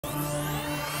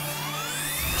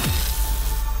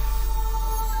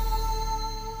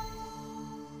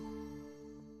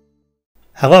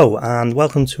Hello and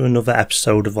welcome to another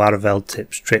episode of Laravel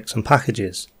Tips, Tricks and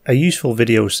Packages, a useful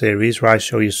video series where I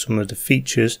show you some of the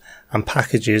features and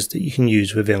packages that you can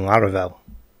use within Laravel.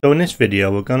 So in this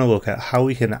video we're going to look at how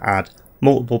we can add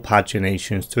multiple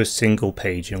paginations to a single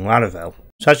page in Laravel.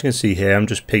 So as you can see here, I'm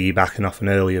just piggybacking off an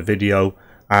earlier video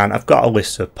and I've got a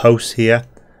list of posts here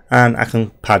and I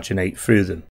can paginate through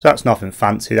them. So that's nothing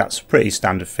fancy, that's a pretty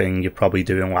standard thing you probably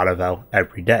do in Laravel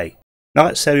every day. Now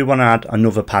let's say we want to add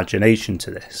another pagination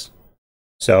to this.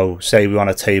 So say we want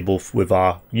a table with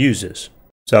our users.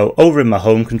 So over in my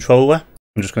home controller,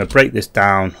 I'm just going to break this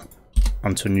down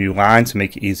onto a new line to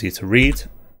make it easier to read.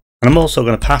 And I'm also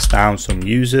going to pass down some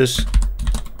users.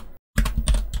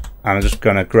 And I'm just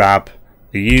going to grab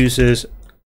the users.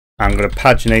 I'm going to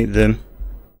paginate them.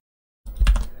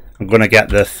 I'm going to get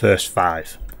the first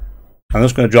 5. I'm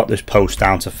just going to drop this post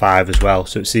down to 5 as well,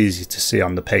 so it's easy to see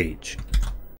on the page.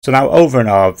 So now over in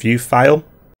our view file,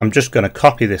 I'm just going to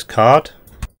copy this card.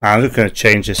 I'm just going to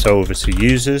change this over to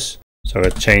users. So I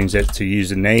change it to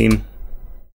username.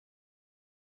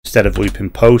 Instead of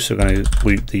looping posts, we're going to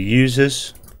loop the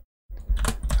users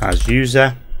as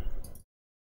user.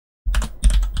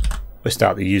 We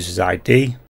start the user's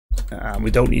ID. We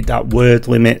don't need that word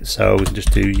limit, so we can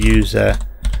just do user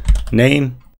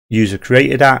name, user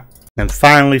created at. And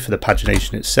finally, for the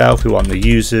pagination itself, we want the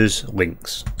user's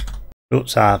links.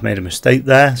 Oops, I've made a mistake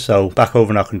there. So back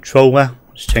over in our controller,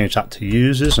 let's change that to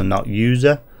users and not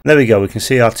user. There we go, we can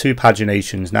see our two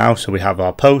paginations now. So we have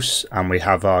our posts and we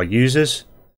have our users,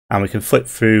 and we can flip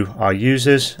through our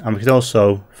users and we can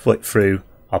also flip through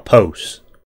our posts.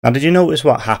 Now did you notice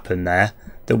what happened there?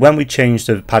 That when we changed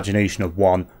the pagination of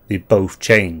one, they both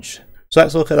changed. So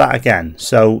let's look at that again.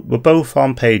 So we're both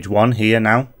on page 1 here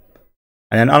now.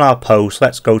 And then on our post,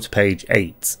 let's go to page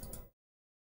 8.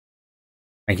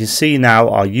 And you can see now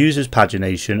our users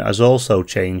pagination has also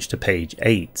changed to page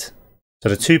 8. So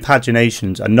the two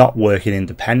paginations are not working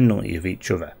independently of each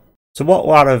other. So what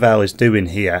Laravel is doing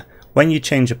here, when you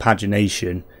change a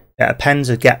pagination, it appends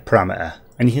a get parameter.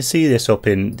 And you can see this up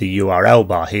in the URL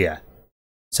bar here.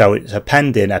 So it's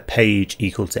appending a page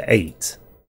equal to 8.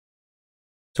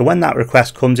 So when that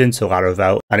request comes into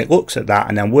Laravel and it looks at that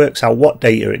and then works out what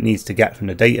data it needs to get from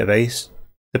the database,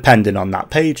 depending on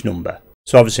that page number.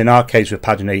 So obviously in our case with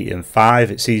paginating 5,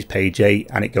 it sees page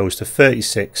 8 and it goes to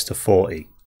 36 to 40.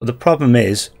 But the problem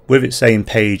is, with it saying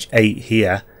page 8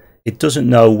 here, it doesn't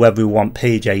know whether we want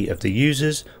page 8 of the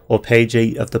users or page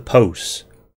 8 of the posts.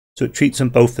 So it treats them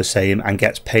both the same and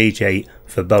gets page 8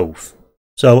 for both.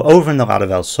 So over in the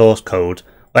Laravel source code,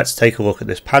 let's take a look at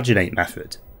this paginate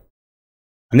method.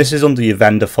 And this is under your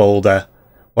vendor folder,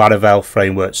 Laravel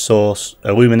Framework Source,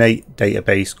 Illuminate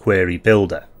Database Query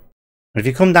Builder. And if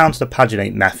you come down to the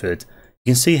paginate method,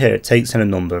 you can see here it takes in a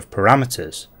number of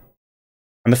parameters.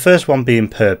 And the first one being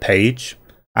per page,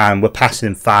 and we're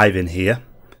passing 5 in here.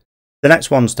 The next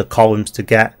one's the columns to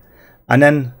get, and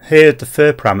then here the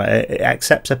third parameter, it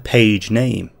accepts a page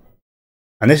name.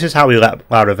 And this is how we let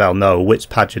Laravel know which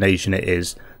pagination it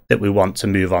is that we want to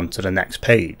move on to the next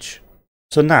page.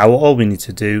 So now all we need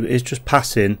to do is just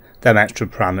pass in them extra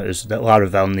parameters that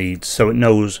Laravel needs so it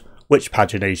knows which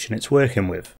pagination it's working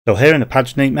with. So here in the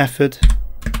paginate method,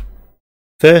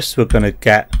 first we're going to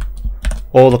get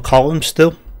all the columns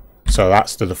still, so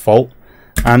that's the default,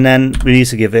 and then we need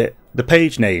to give it the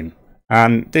page name,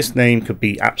 and this name could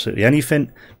be absolutely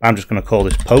anything. I'm just going to call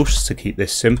this posts to keep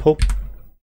this simple.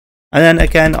 And then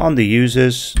again on the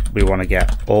users, we want to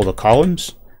get all the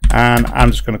columns, and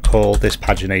I'm just going to call this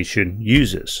pagination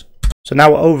users. So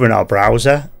now we're over in our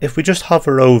browser. If we just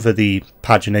hover over the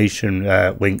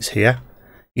pagination links here,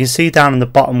 you can see down in the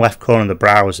bottom left corner of the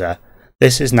browser,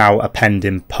 this is now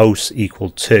appending posts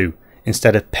equal to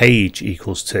instead of page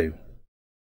equals to.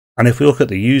 And if we look at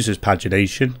the users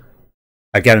pagination,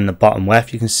 again in the bottom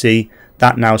left, you can see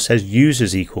that now says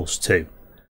users equals to.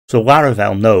 So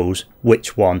Laravel knows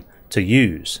which one to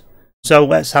use. So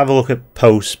let's have a look at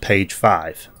posts page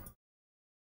 5.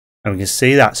 And we can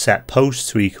see that set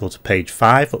posts to equal to page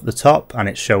 5 up the top, and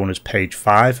it's shown as page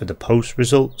 5 for the post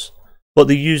results, but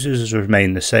the users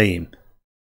remain the same.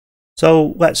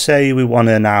 So let's say we want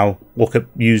to now look at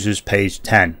users page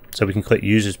 10. So we can click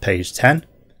users page 10,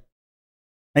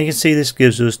 and you can see this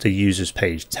gives us the users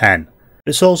page 10.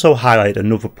 It's also highlighted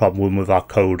another problem with our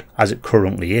code as it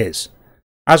currently is.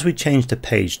 As we changed to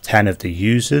page 10 of the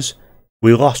users,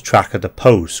 we lost track of the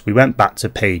posts. We went back to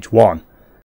page 1.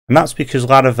 And that's because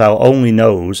Laravel only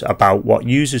knows about what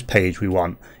users page we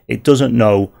want. It doesn't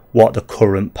know what the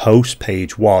current post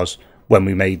page was when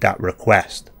we made that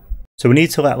request. So we need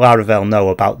to let Laravel know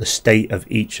about the state of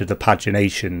each of the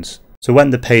paginations. So when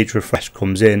the page refresh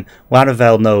comes in,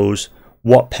 Laravel knows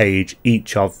what page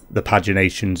each of the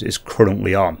paginations is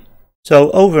currently on.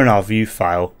 So over in our view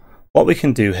file, what we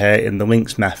can do here in the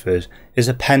links method is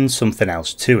append something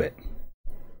else to it.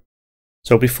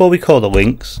 So before we call the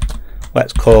links,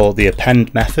 let's call the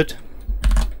append method.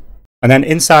 And then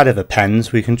inside of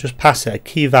appends, we can just pass it a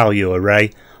key value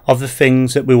array of the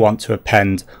things that we want to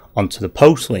append onto the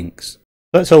post links.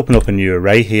 Let's open up a new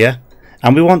array here,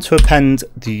 and we want to append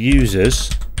the users.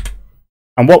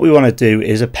 And what we want to do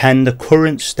is append the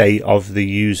current state of the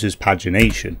user's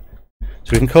pagination.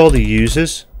 So we can call the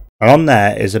users, and on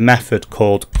there is a method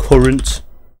called current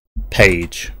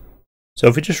page. So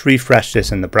if we just refresh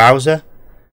this in the browser,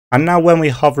 and now when we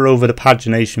hover over the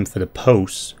pagination for the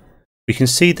posts, we can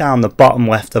see down the bottom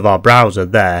left of our browser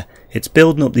there, it's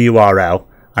building up the URL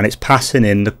and it's passing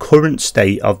in the current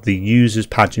state of the user's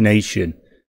pagination,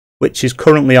 which is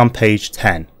currently on page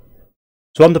 10.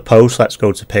 So on the post, let's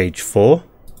go to page 4.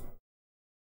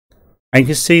 And you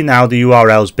can see now the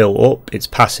URL is built up, it's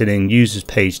passing in users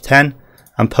page 10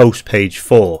 and post page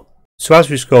 4. So as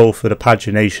we scroll through the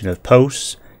pagination of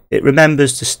posts, it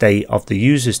remembers the state of the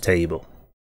users table.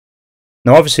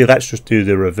 Now obviously let's just do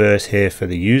the reverse here for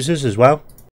the users as well.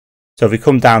 So if we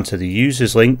come down to the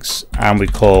users links and we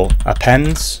call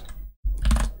appends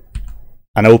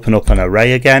and open up an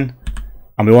array again,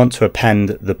 and we want to append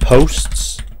the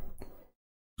posts,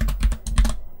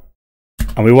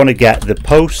 and we want to get the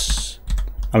posts,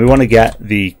 and we want to get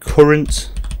the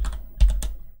current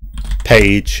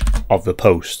page of the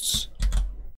posts.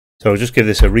 So we'll just give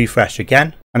this a refresh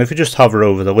again, and if we just hover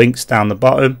over the links down the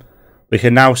bottom, we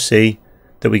can now see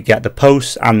that we get the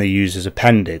posts and the users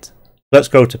appended. Let's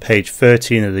go to page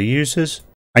 13 of the users,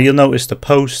 and you'll notice the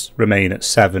posts remain at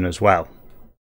 7 as well.